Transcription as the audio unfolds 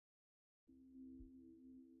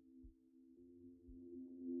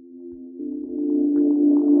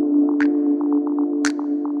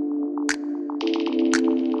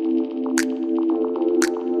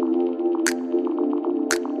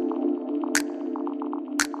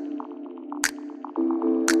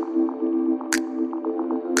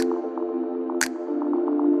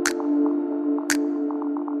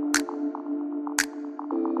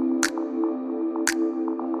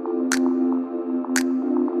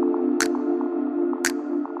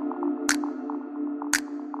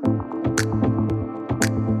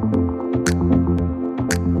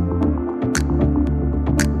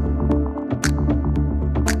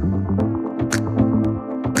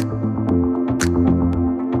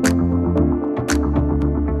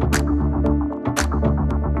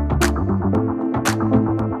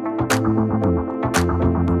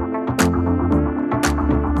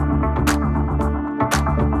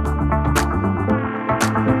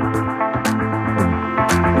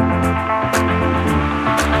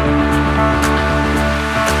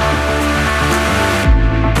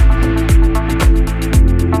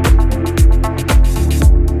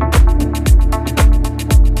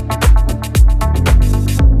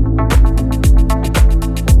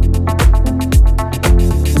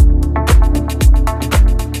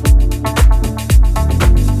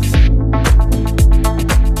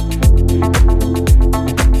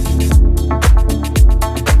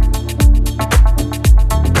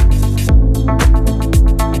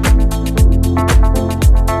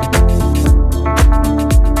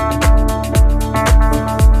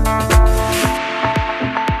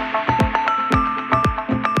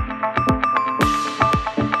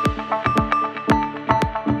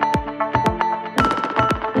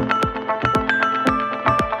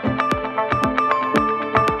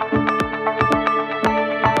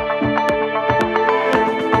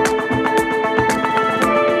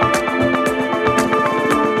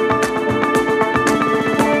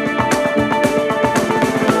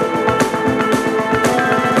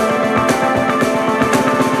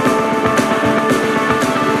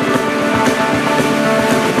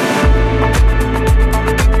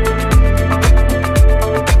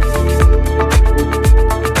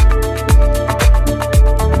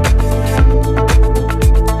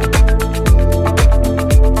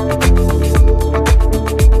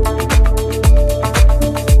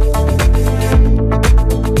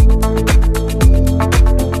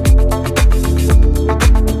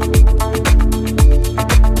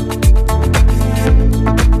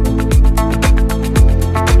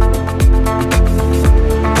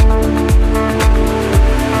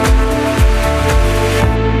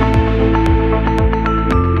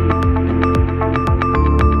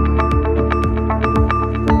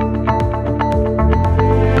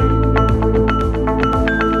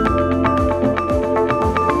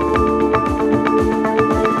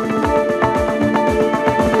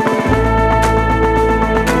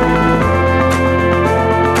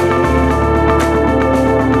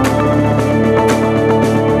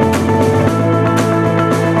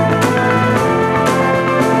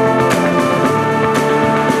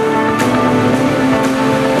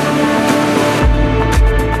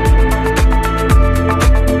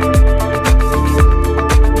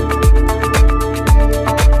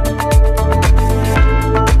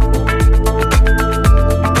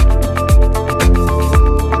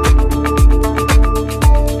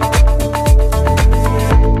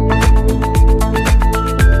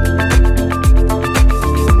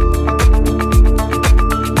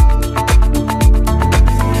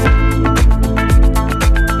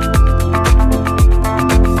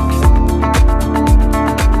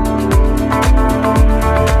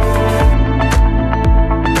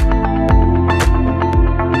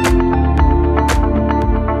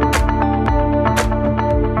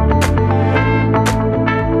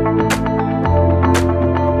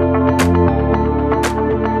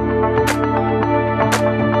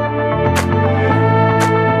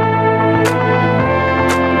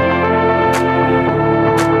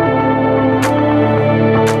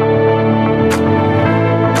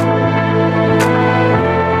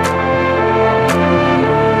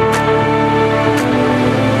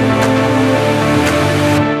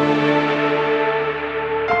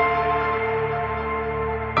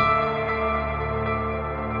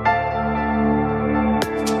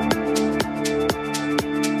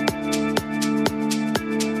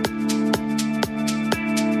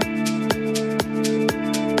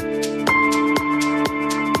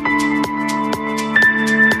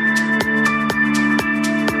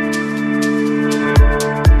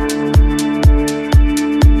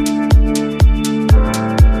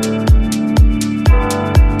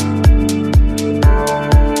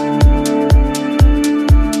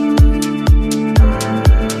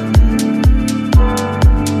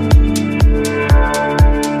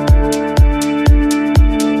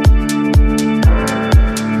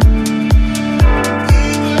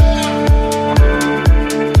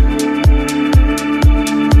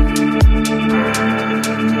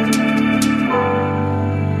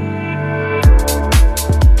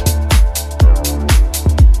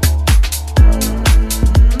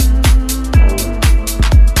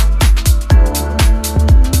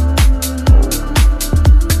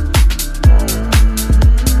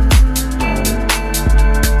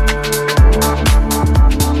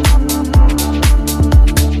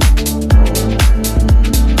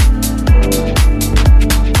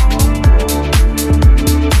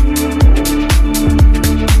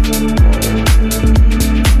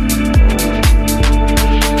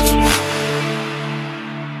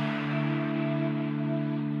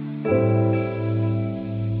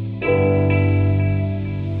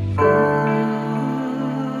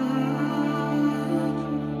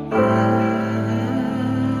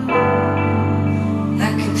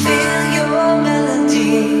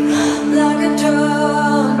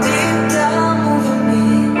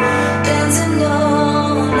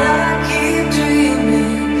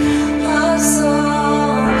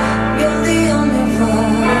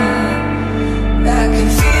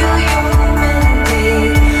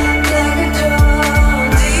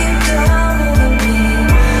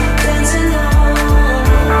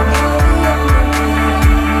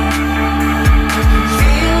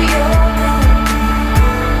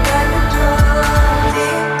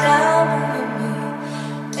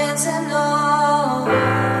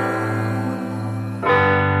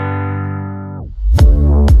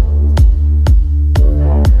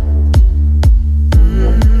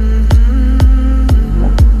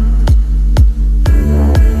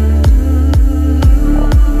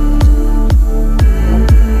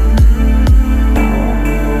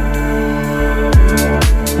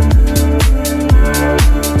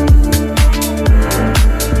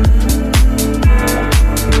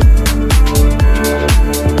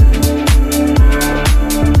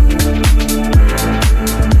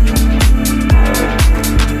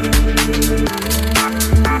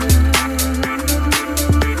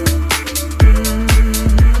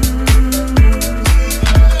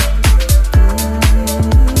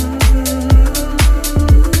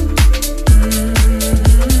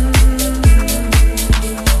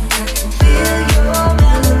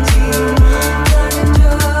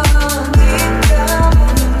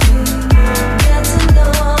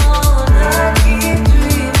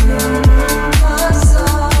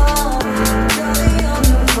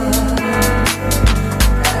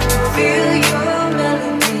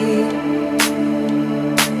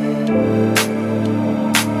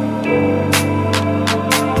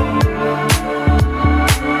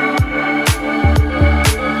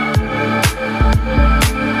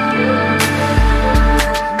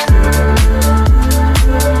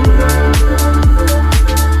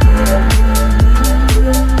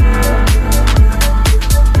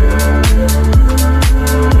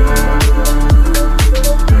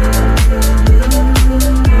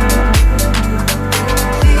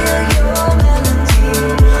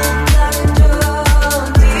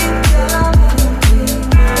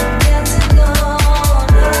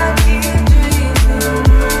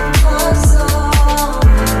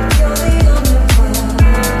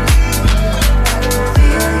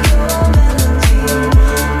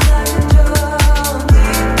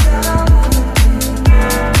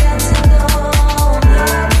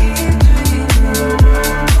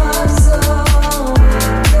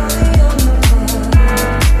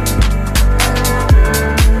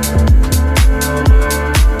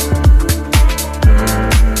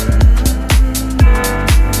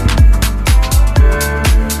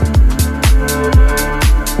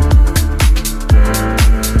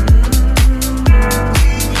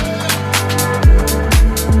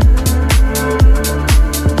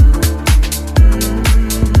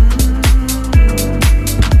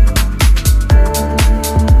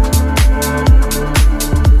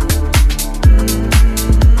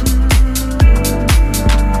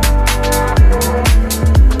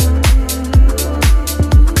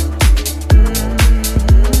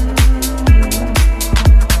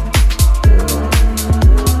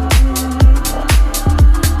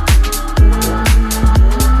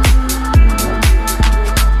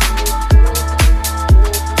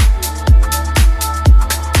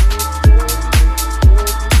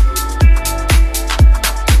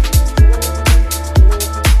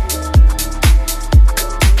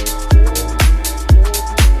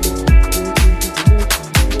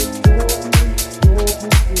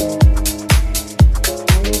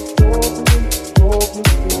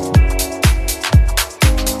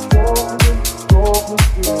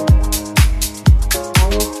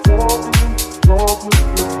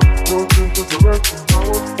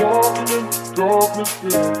walking in darkness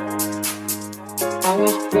with I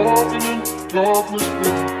was walking in darkness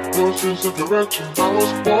with no sense of direction. I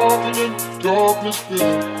was walking in darkness with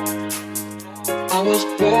I was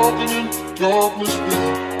walking in darkness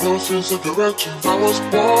with no sense of direction. I was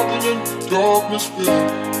walking in darkness with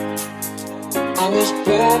I was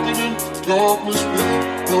walking in darkness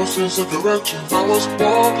with no sense of direction. I was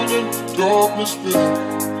walking in darkness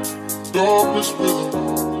with darkness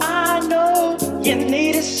with I know you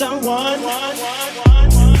needed someone.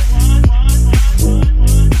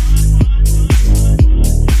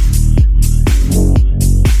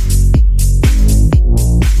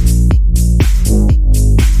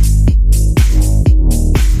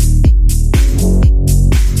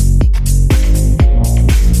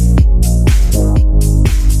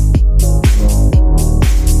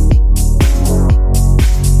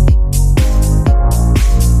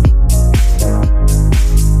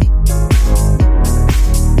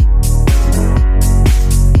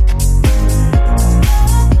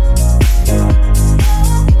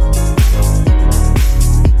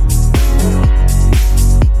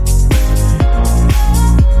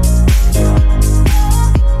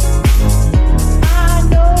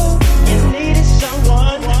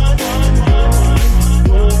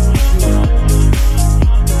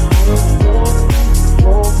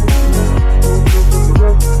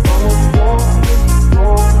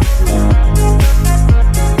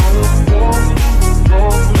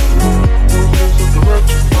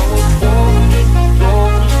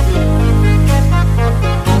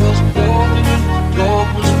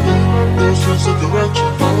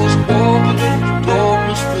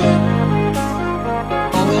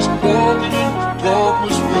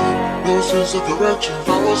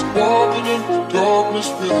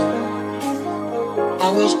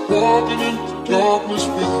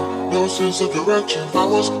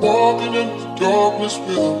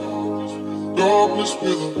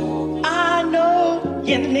 I know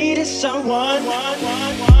you needed someone.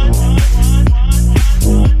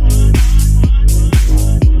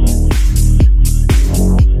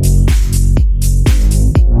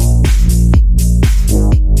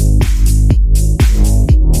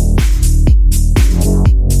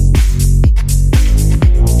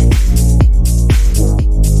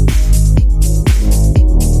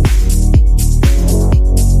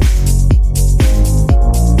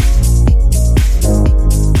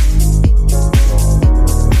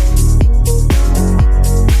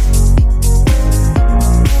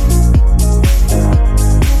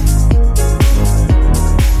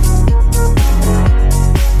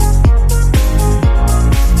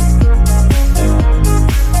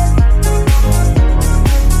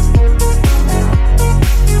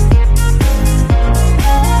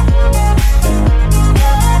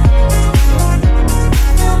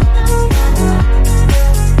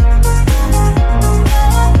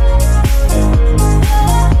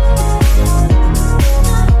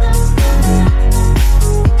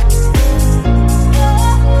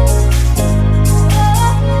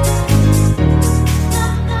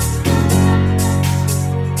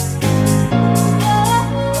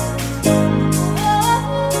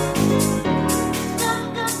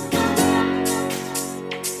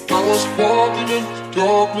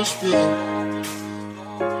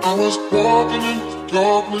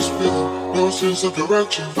 Of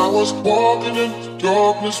direction. I was walking in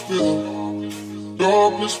darkness with him.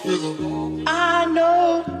 Darkness with him. I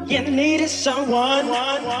know you needed someone.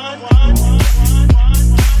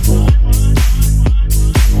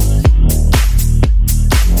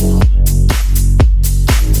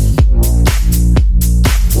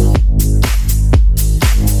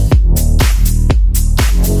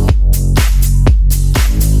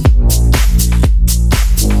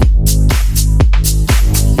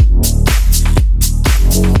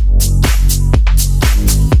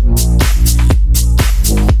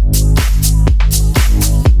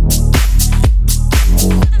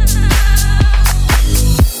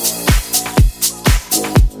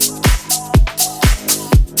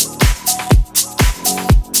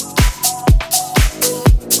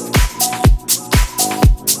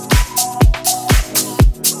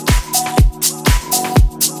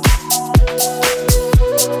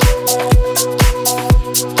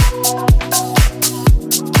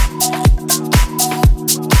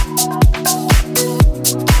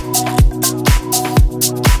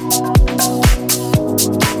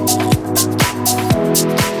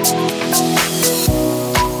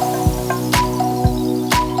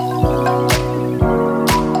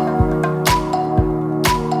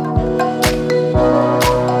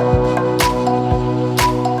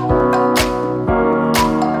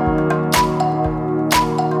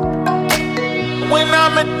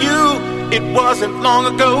 it wasn't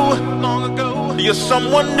long ago. You're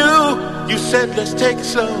someone new. You said let's take it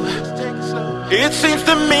slow. It seems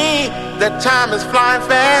to me that time is flying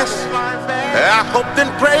fast. I hope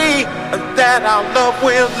and pray that our love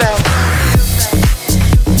will last.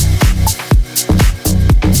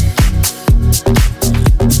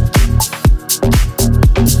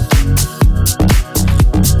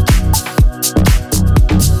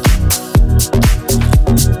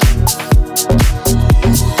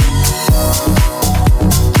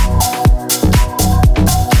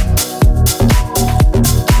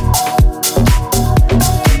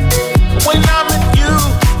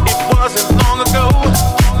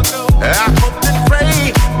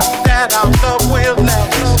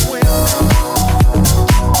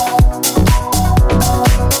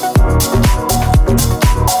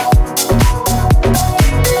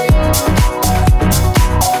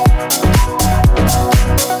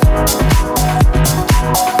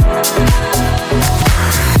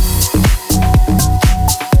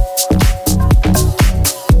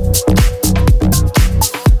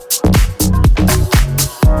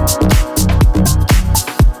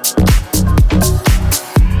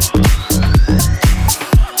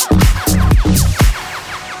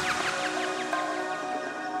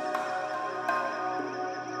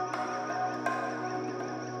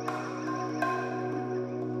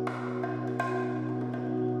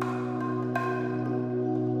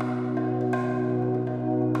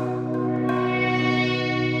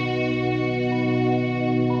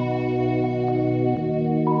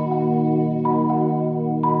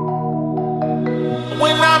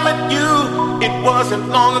 Wasn't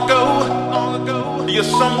long ago. You're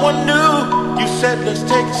someone new. You said let's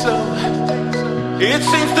take it slow. It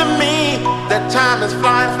seems to me that time is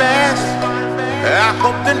flying fast. I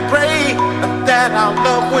hope and pray that our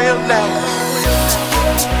love will last.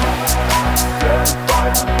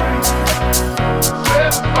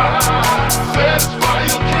 Satisfy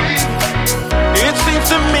your dream. It seems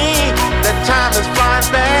to me that time is flying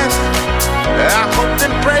fast. I hope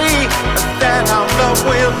and pray that our love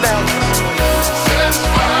will last.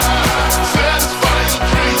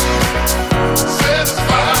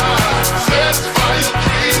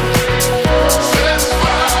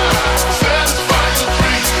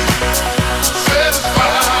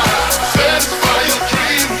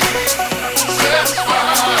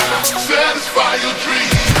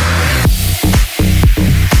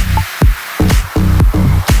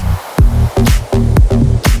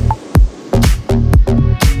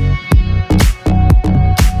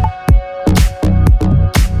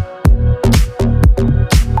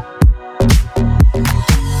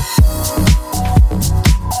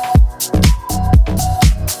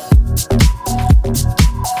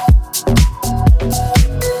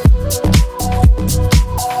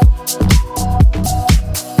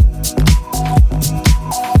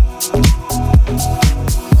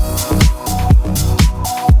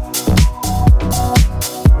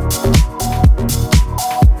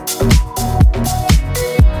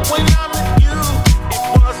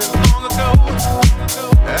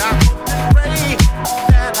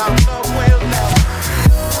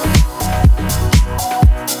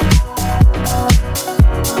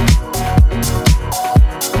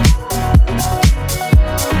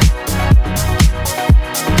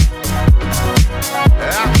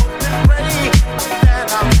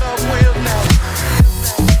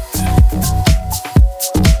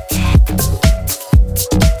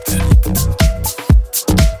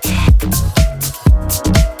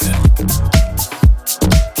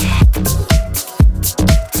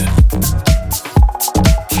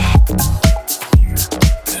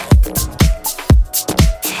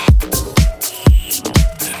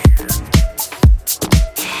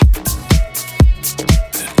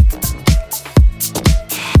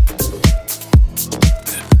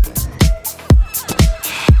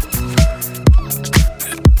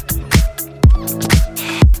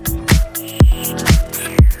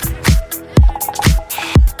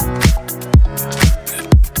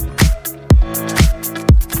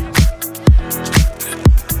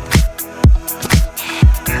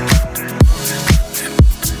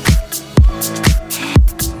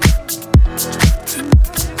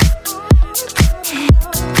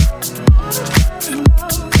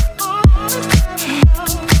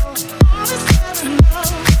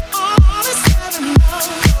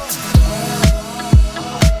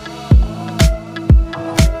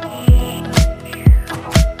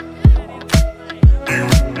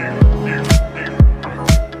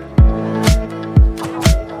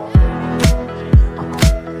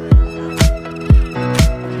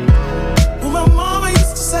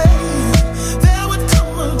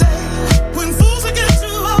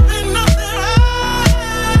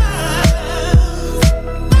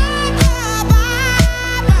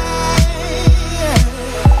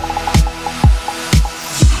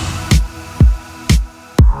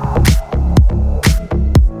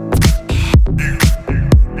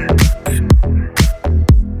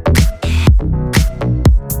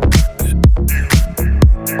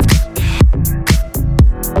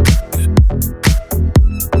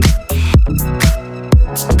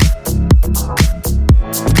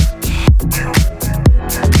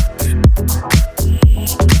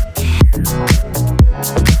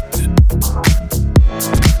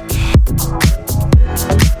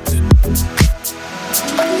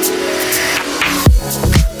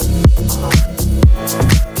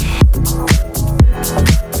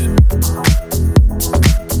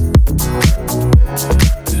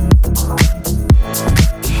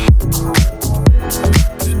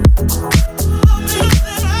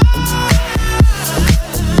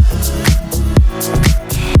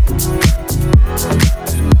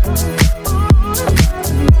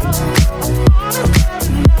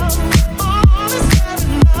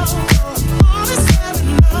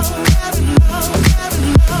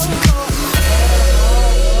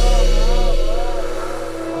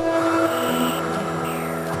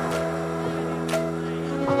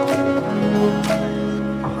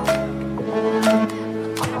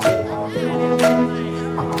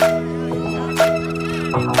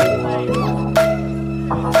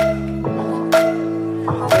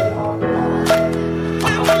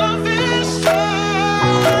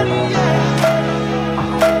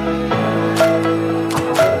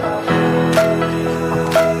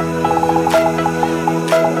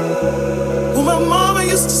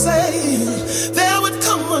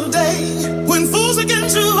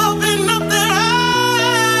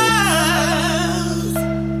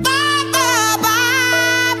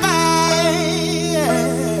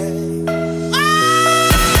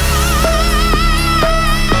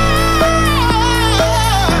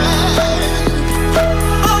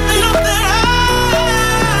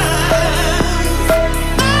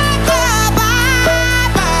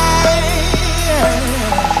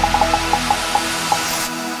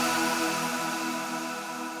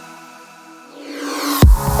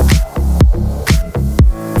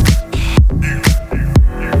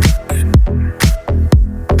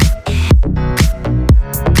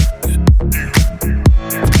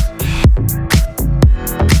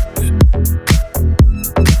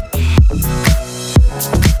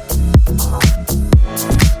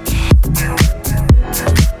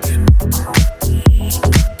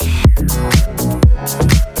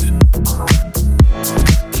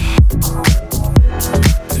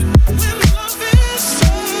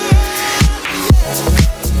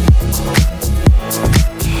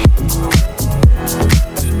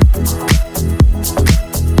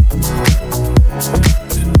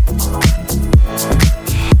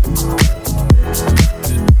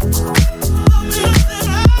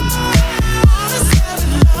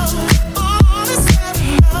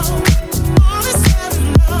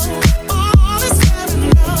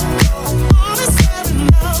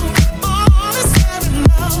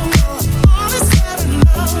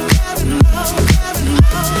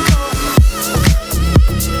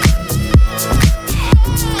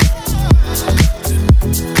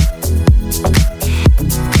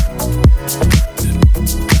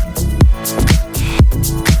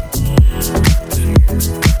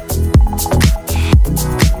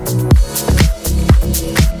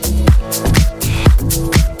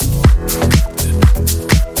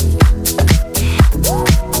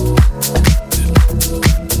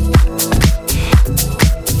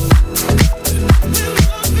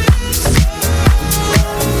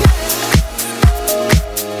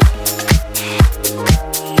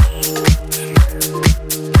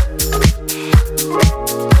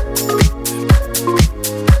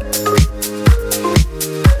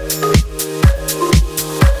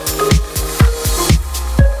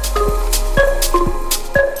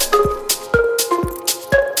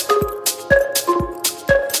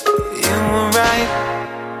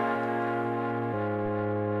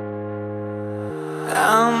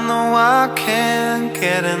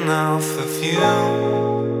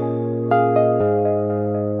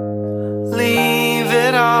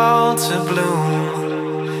 all to bloom.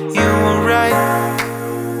 You were right.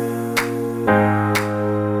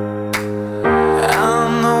 I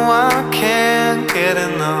know I can't get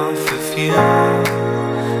enough of you.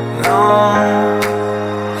 No,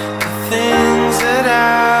 the things that I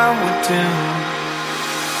would do.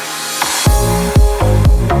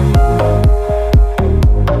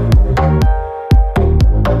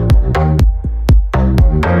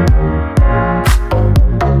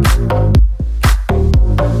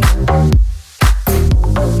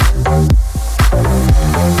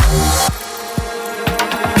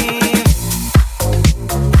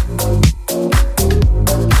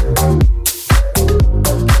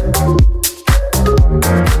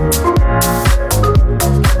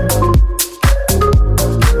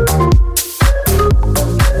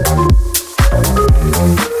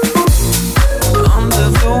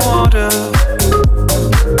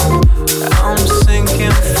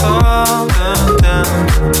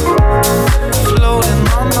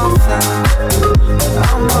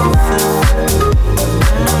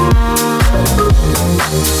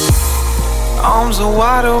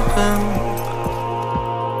 Wide open,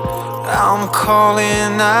 I'm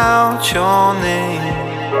calling out your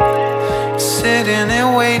name. Sitting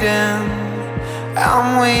and waiting,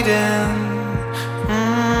 I'm waiting.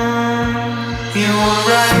 You were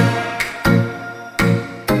right.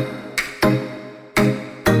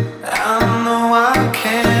 I know I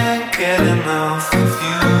can't get enough of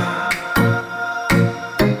you.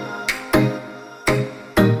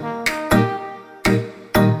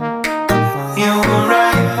 You were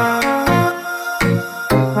right.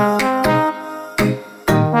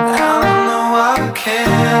 I know I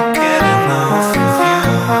can't get enough of you.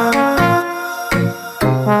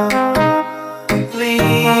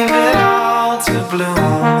 Leave it all to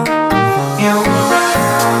bloom. You were right.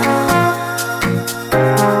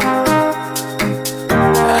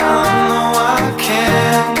 I know I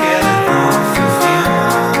can't get enough of you.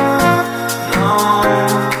 No,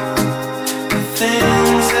 the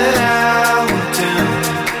things that I would do.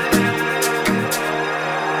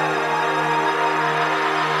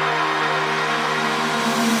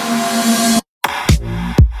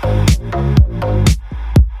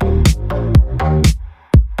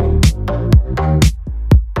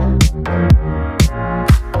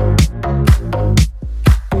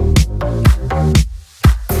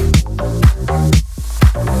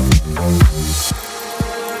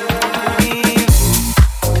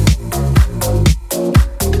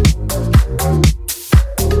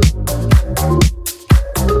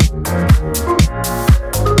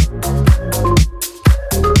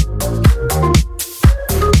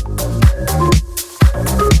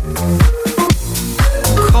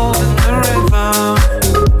 Cold in the river,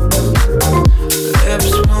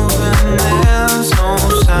 lips moving, there's no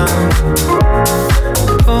sound.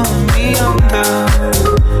 Pulling me under,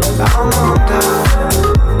 I'm under.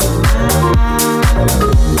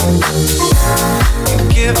 You're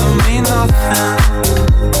giving me nothing.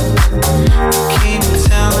 Keep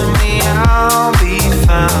telling me I'll be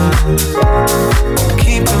fine.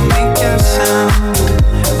 Keeping me guessing,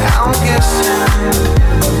 I'm guessing.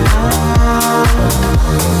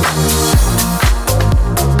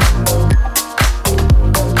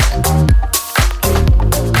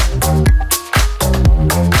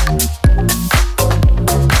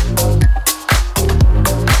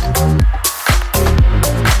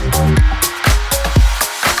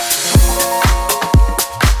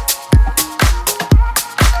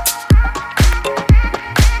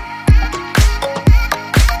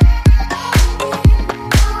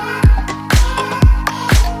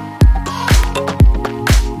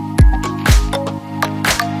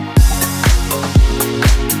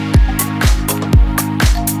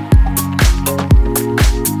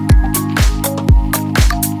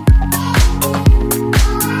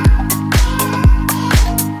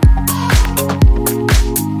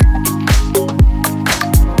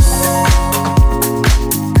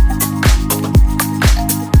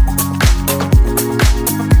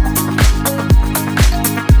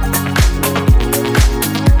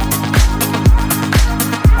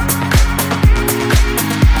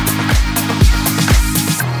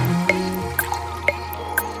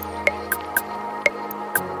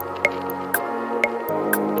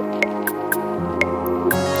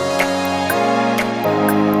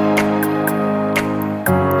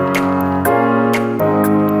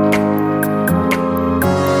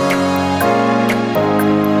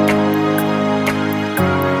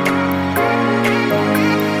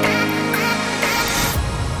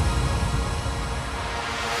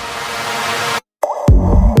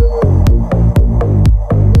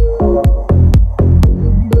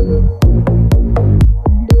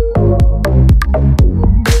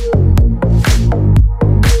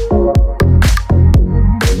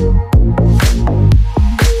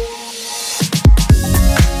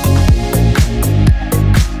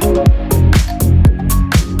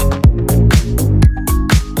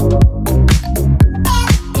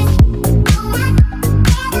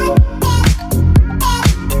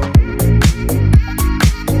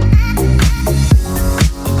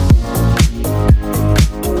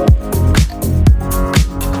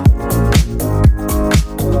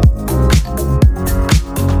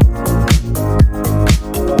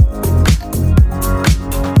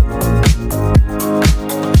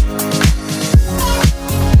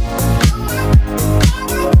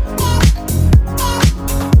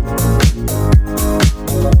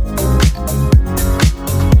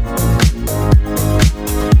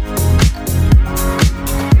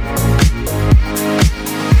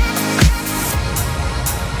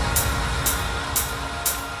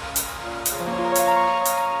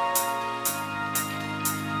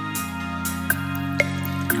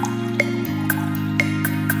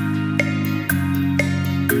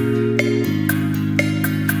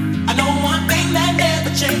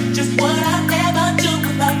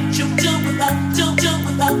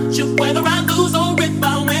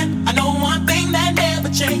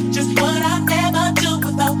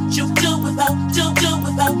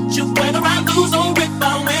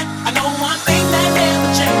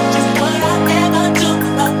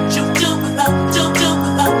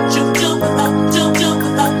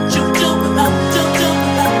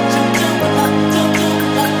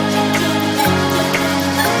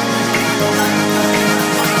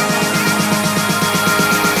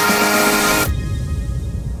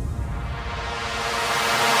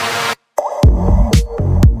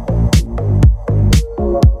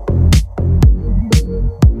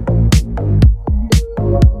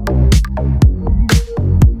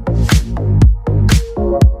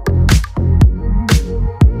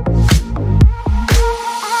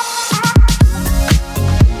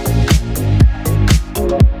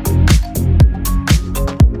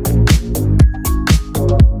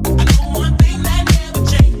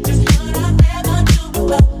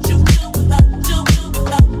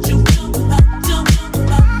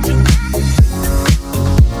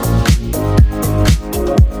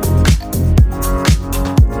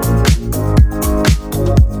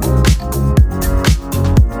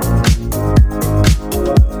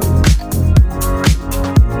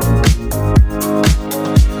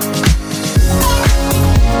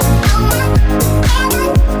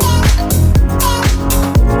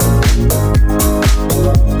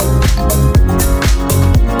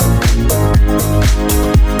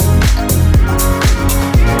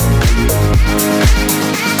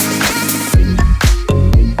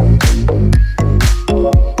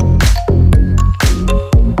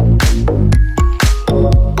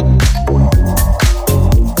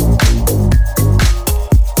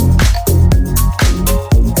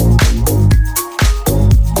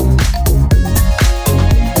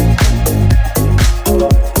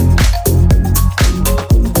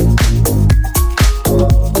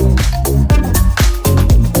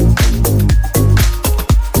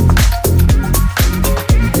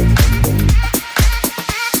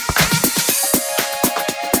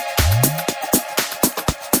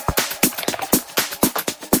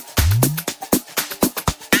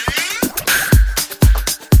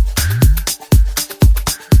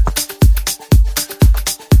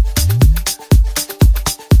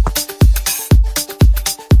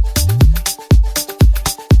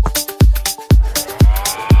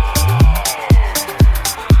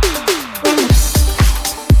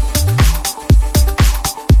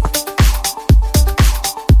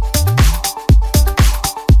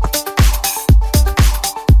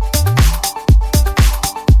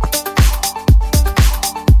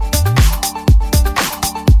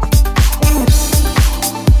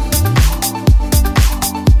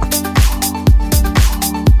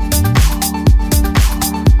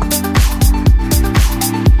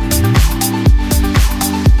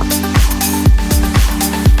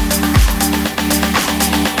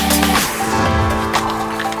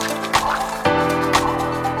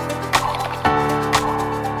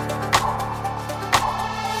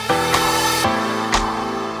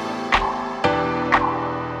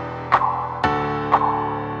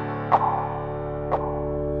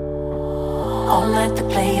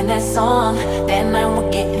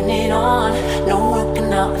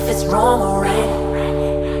 it's wrong or right.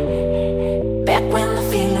 Back when the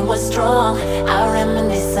feeling was strong, I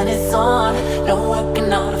reminisce and it's on. No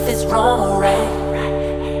working out if it's wrong or right.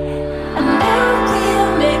 And now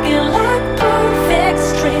we're making like perfect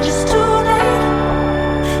strangers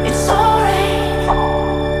tonight. It's alright,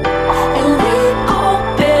 and we all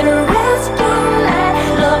better as one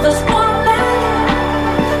night, lovers one night.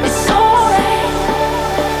 It's alright.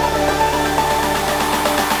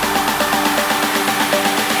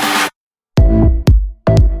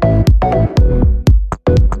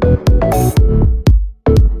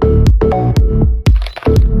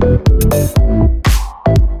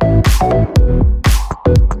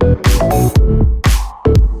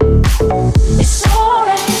 It's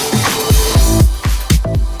alright.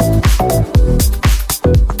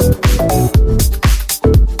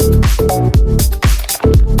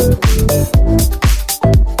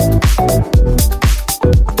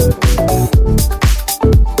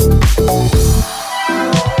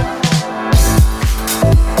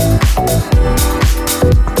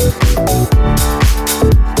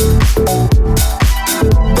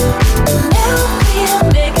 Now we're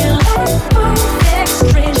making like perfect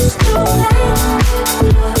strangers tonight.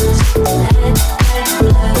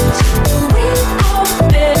 We all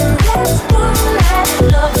better as one night,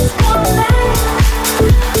 lovers one night.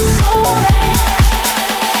 It's alright.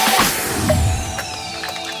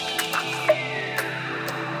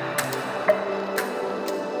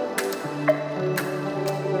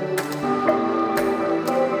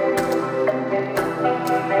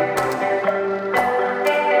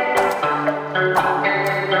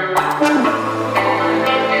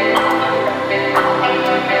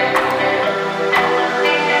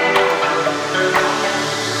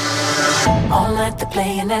 All night they're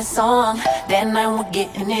playing that song. That night we're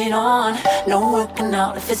getting it on. No working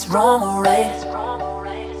out if it's wrong or right.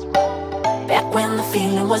 Back when the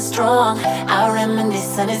feeling was strong, I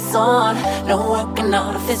reminisce and it's on. No working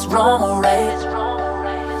out if it's wrong or right.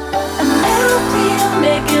 And now we're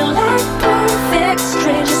making like perfect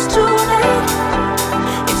strangers tonight.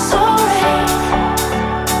 It's alright,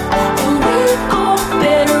 and we all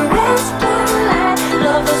better as one night,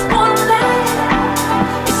 lovers one night.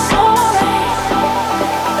 It's alright.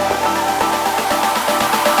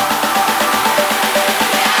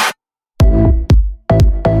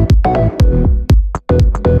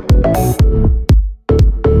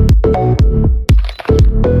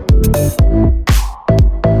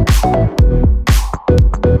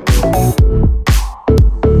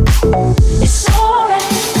 It's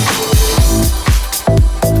alright.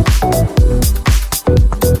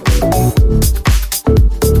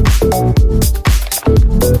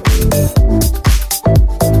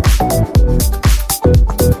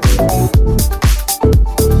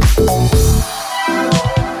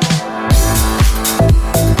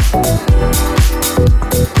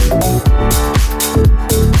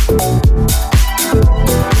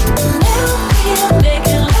 Now we're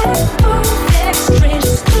making like perfect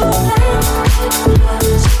strangers tonight.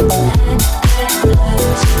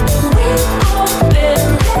 We all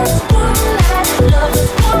better as one night, lovers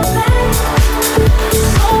one night.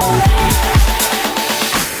 It's alright.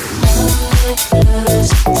 Lovers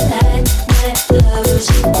tonight, night lovers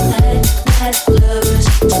tonight, night lovers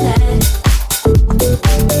tonight.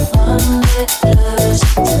 One night lovers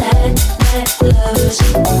tonight, night lovers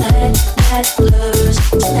tonight, night lovers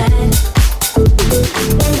tonight.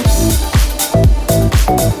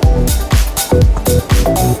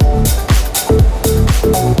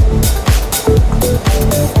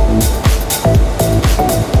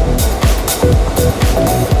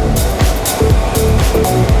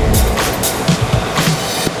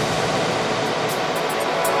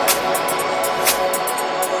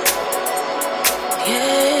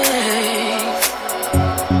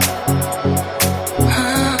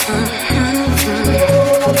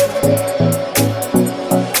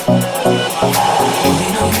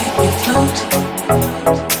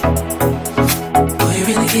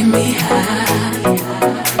 Get me high.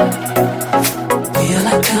 Feel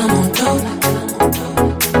like I'm on dope.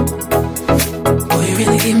 Boy, you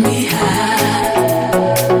really get me high.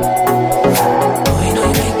 Boy, you know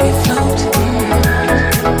you make me float.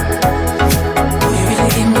 Boy, you really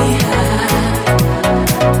get me high.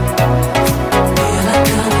 Feel like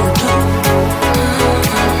I'm on dope.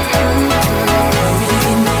 Boy, you really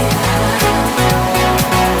get me high.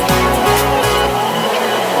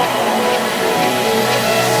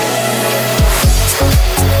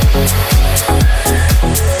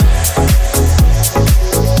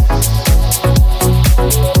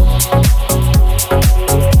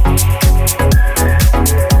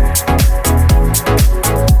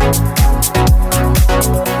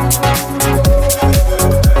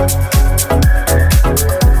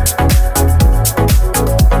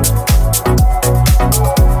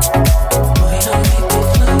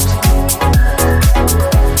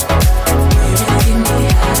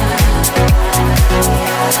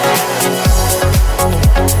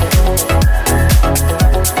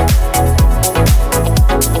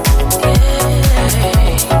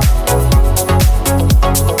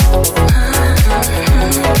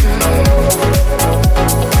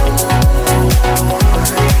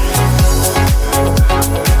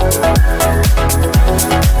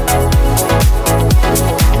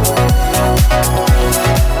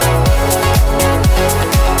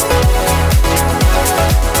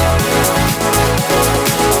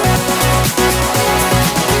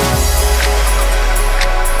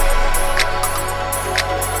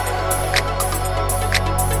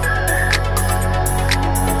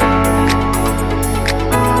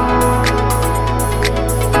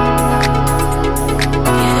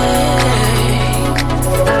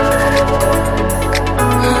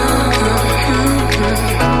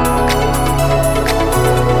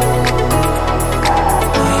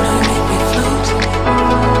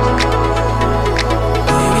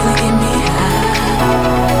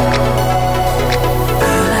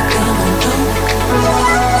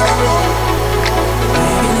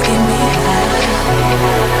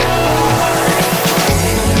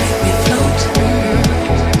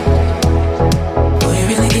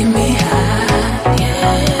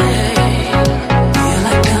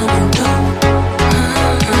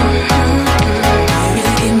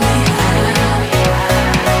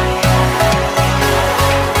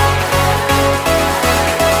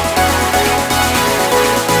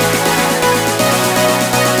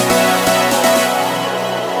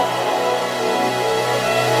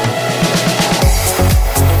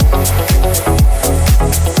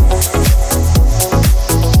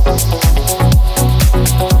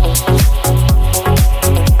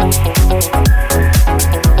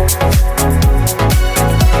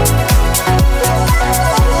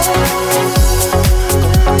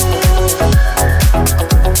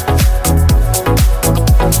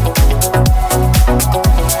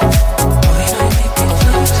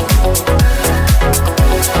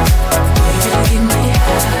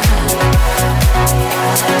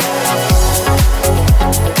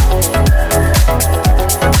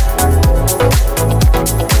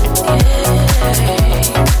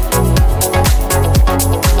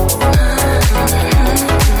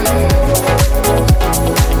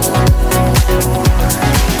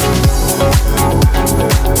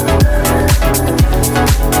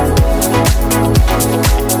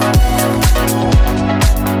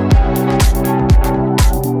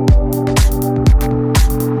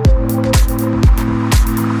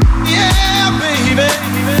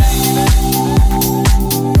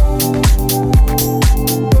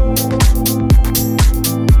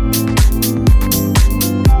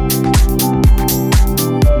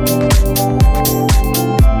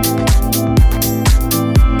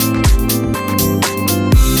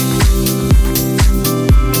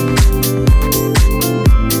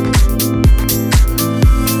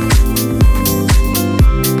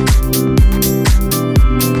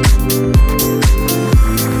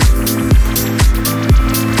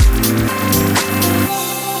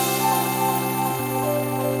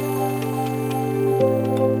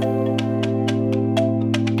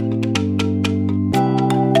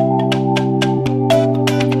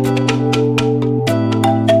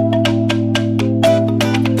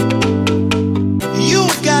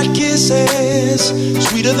 kisses,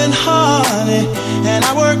 sweeter than honey. And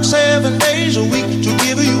I work 7 days a week to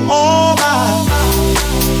give you all my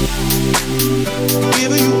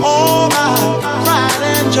pride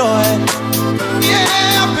and joy.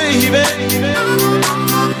 Yeah, baby.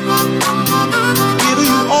 Give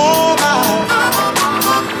you all my.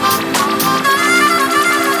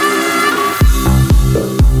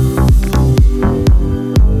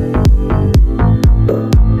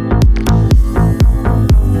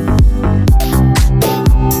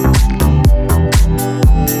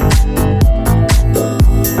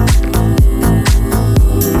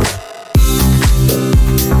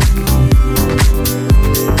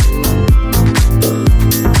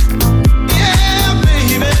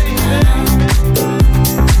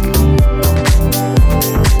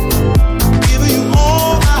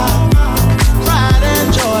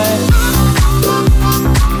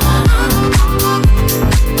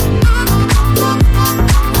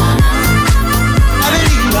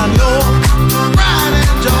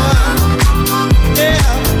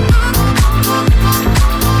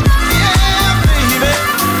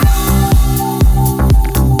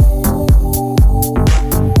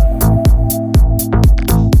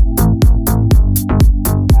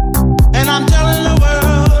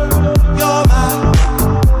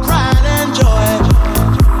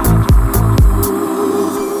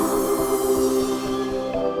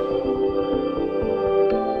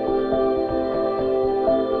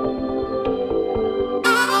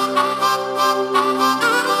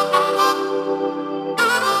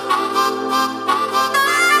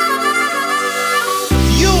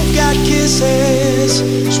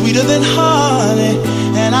 Sweeter than honey,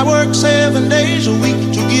 and I work 7 days a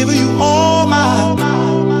week to give you all my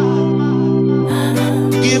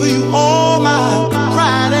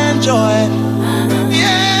pride and joy.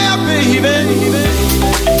 Yeah, baby.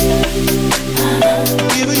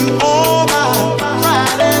 Give you all my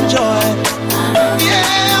pride and joy.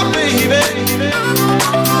 Yeah, baby.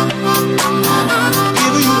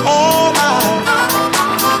 Give you all my.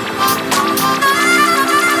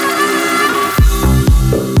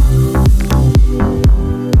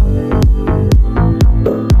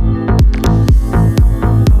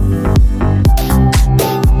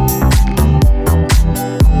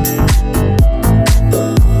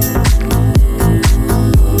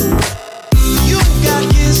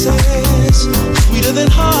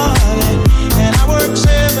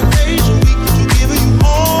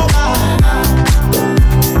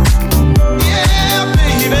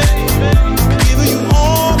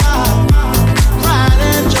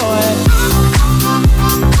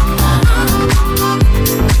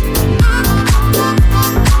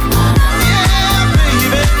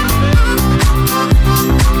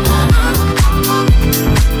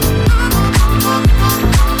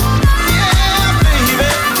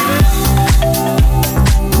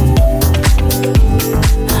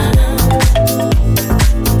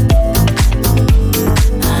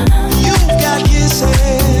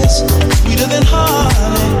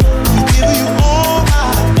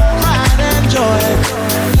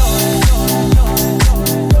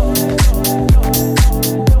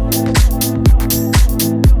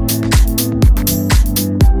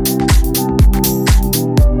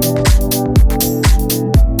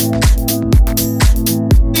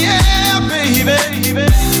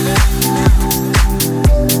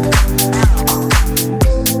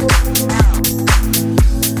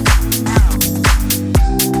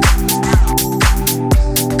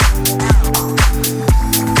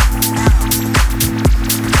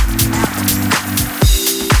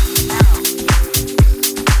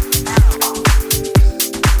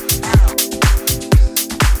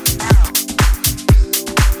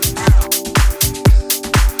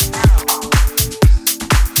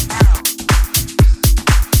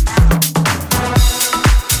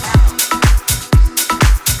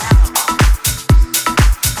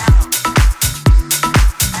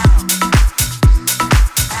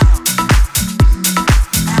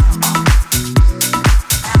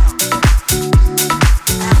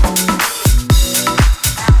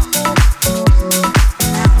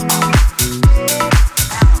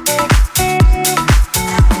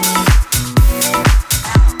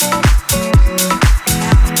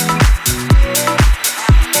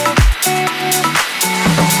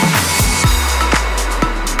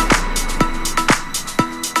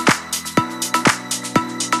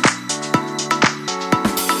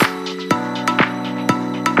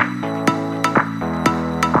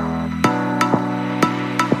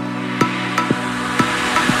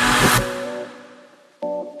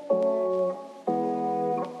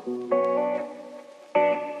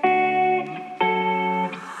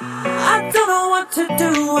 don't know what to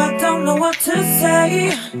do, I don't know what to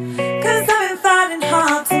say, 'cause I've been fighting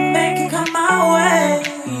hard to make it come my way.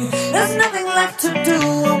 There's nothing left to do,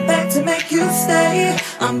 I'm back to make you stay.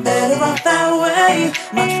 I'm better off that way,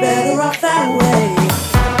 much better off that way.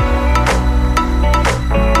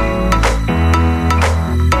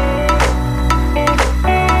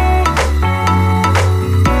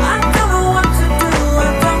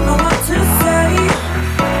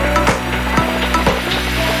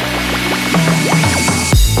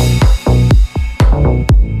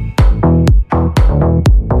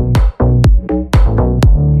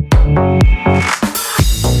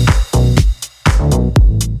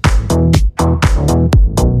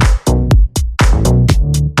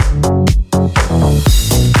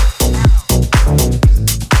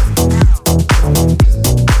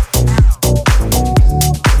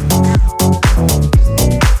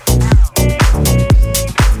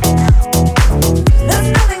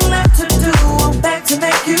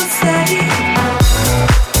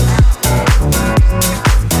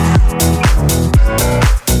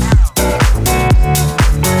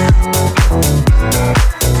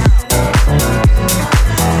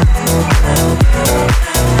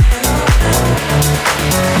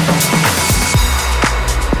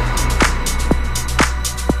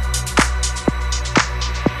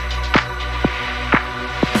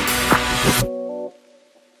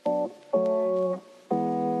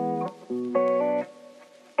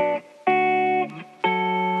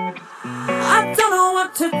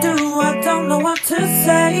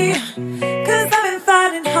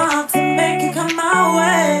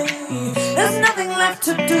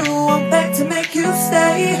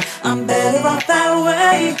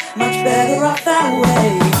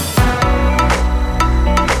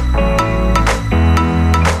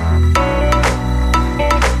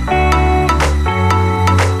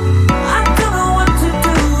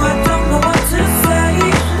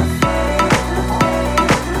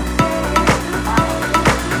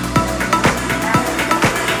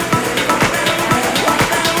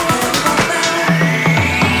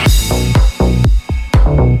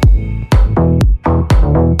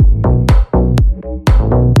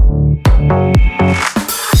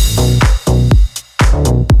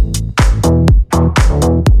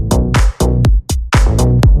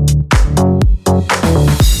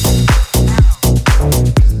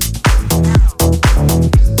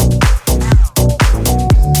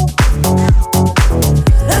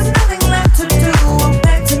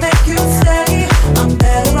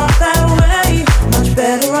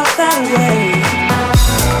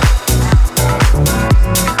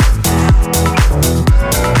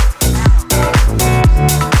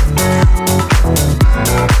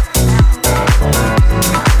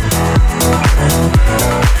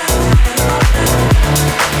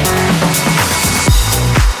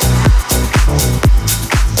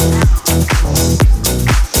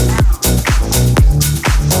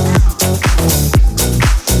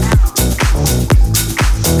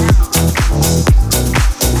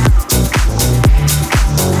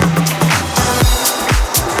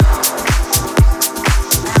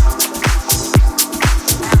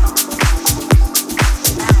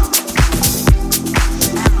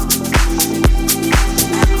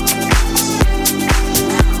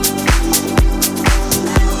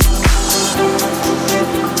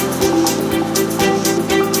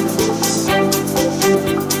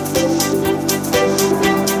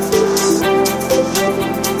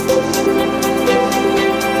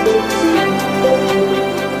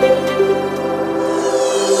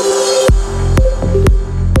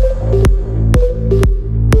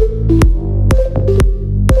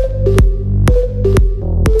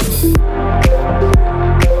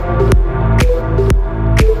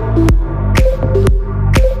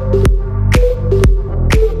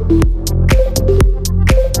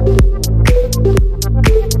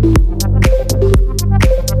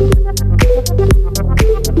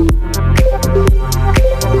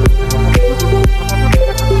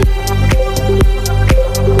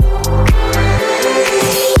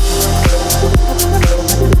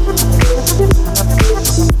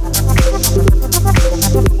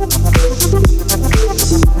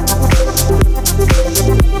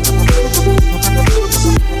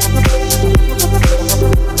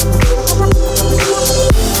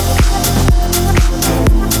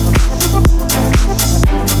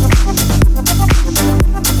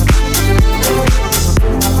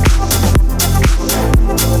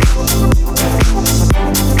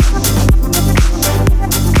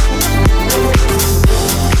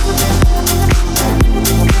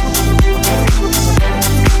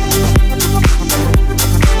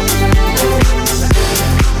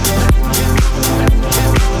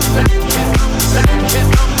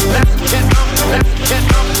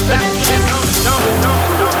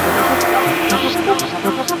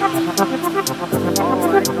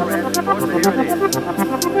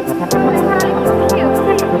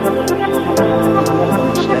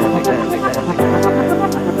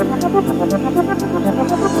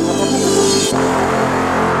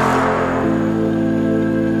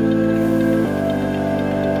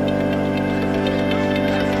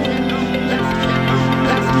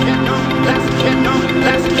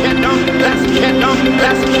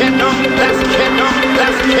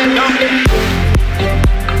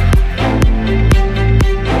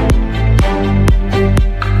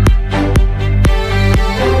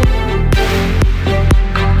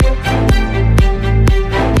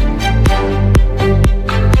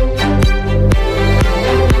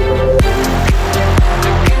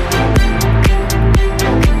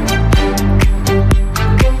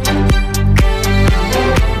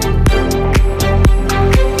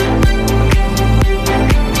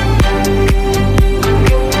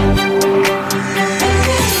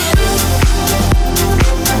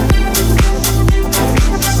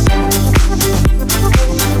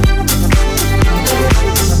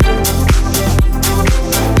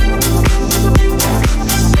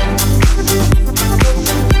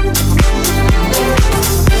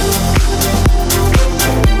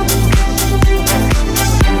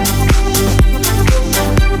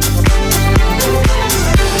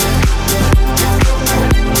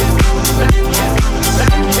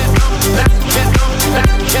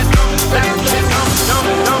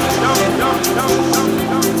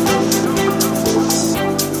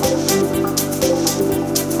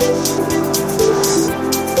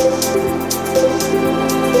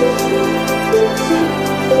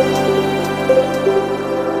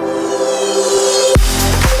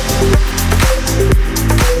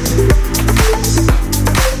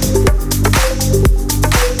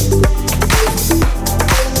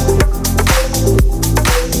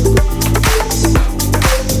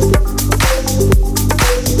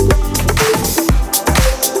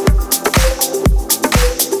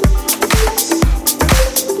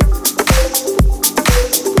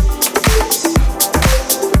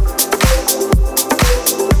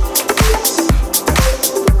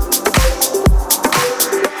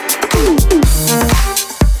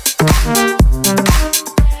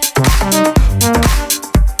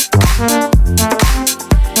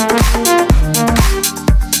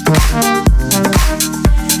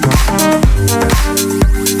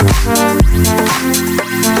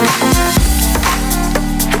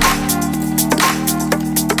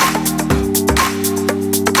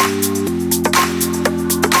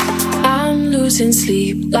 losing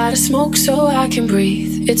sleep. Light a smoke so I can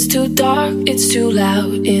breathe. It's too dark, it's too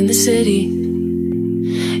loud in the city.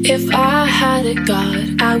 If I had a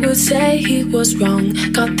god, I would say he was wrong.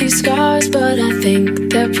 Got these scars, but I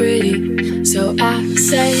think they're pretty. So I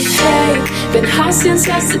say, hey, been high since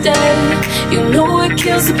yesterday. You know it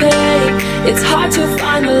kills the pain. It's hard to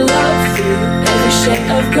find the love through every shade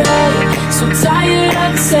of grey. So tired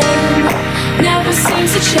of the same, never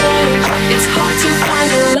seems to change. It's hard to find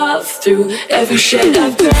the love through every shade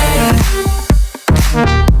of grey.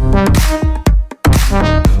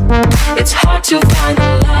 It's hard to find the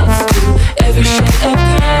love through every shade of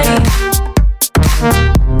grey.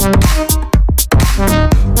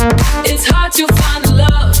 It's hard to find the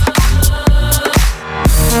love.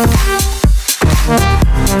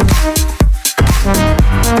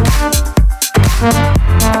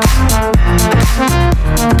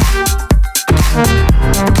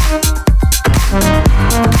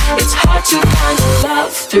 It's hard to find the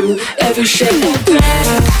love through every shade of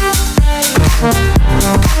grey.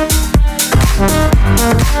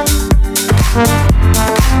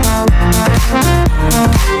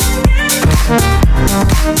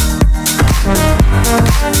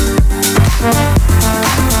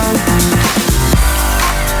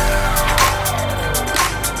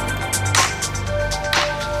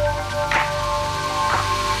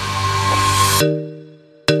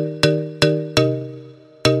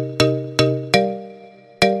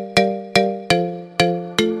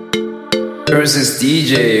 There was this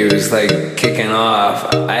DJ who was like kicking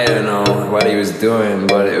off. I don't know what he was doing,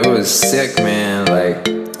 but it was sick, man. Like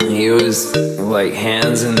he was like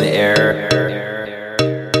hands in the air.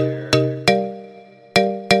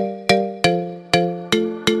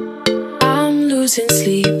 I'm losing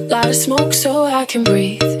sleep, light a smoke so I can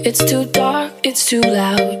breathe. It's too dark, it's too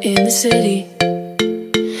loud in the city.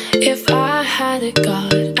 If I had a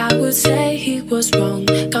god, I would say he was wrong.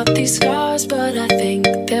 Got these scars, but I think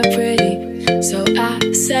they're pretty. So I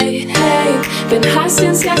say, hey, been high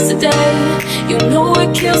since yesterday. You know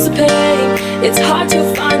it kills the pain. It's hard to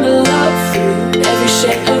find the love through every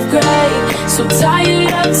shade of grey. So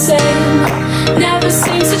tired of the same, never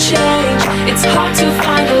seems to change. It's hard to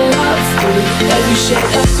find the love through every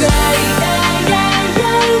shade of grey.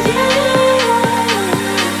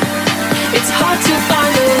 It's hard to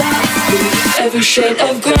find the love through every shade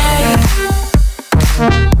of grey.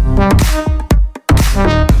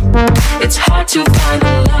 It's hard to find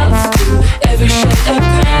the love through every shade of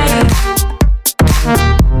grey.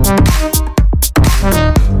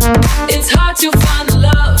 It's hard to find the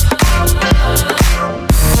love.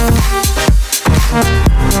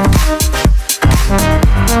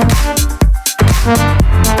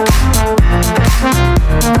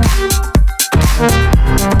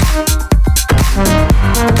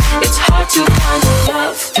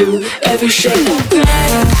 through every shade of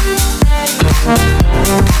gray.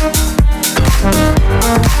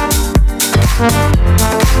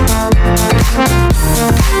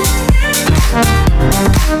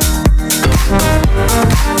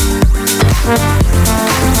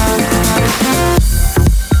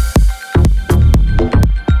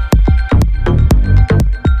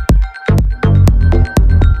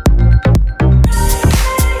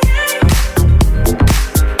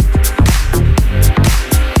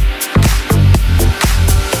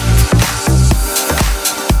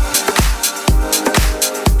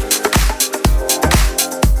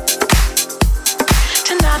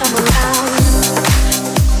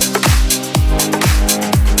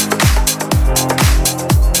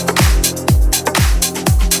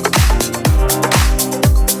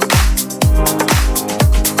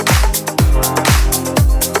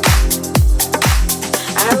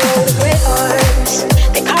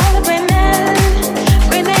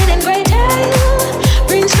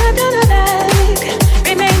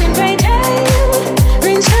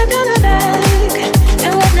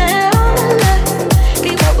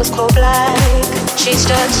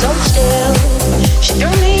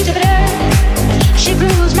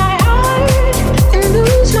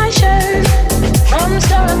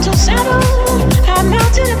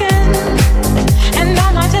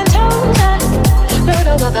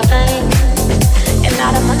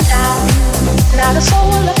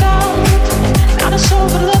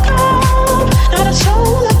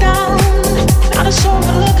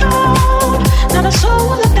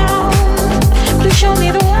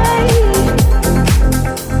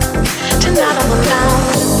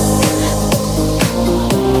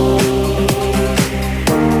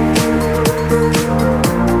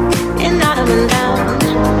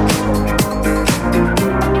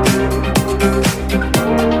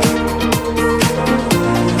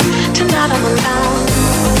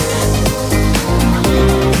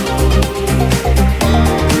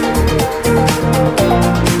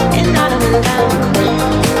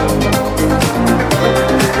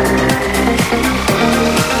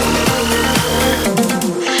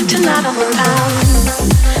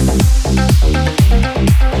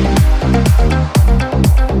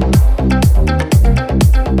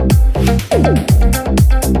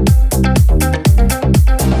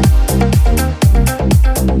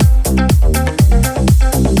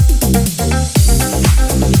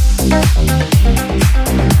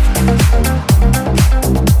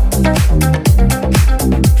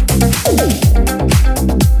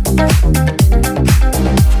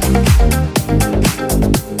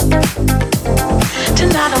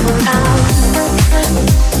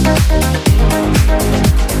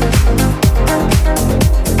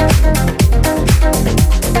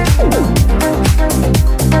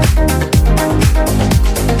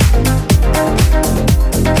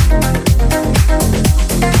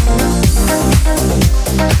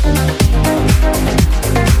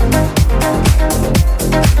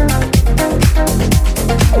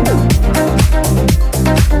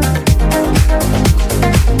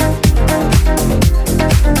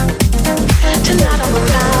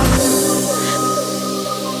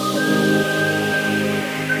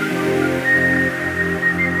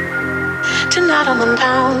 Tonight I'm on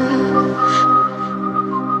town.